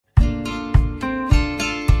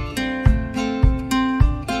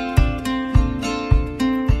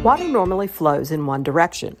Water normally flows in one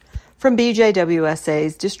direction, from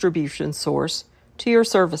BJWSA's distribution source to your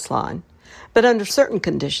service line. But under certain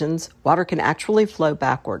conditions, water can actually flow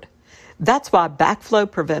backward. That's why backflow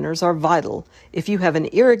preventers are vital if you have an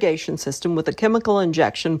irrigation system with a chemical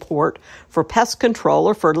injection port for pest control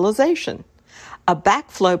or fertilization. A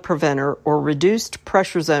backflow preventer or reduced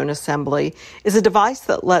pressure zone assembly is a device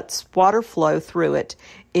that lets water flow through it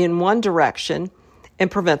in one direction and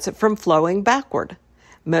prevents it from flowing backward.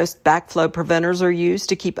 Most backflow preventers are used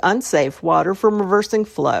to keep unsafe water from reversing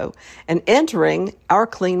flow and entering our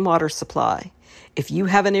clean water supply. If you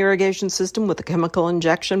have an irrigation system with a chemical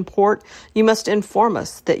injection port, you must inform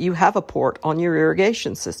us that you have a port on your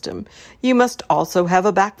irrigation system. You must also have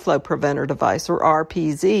a backflow preventer device, or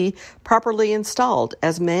RPZ, properly installed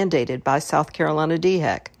as mandated by South Carolina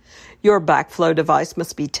DHEC. Your backflow device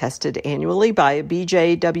must be tested annually by a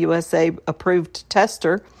BJWSA approved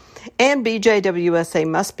tester, and BJWSA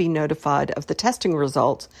must be notified of the testing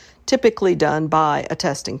results, typically done by a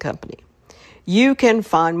testing company. You can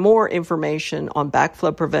find more information on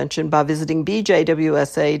backflow prevention by visiting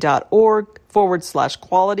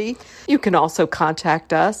bjwsa.org/quality. You can also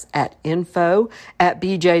contact us at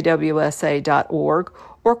info@bjwsa.org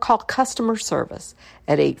or call customer service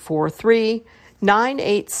at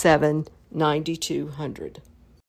 843-987-9200.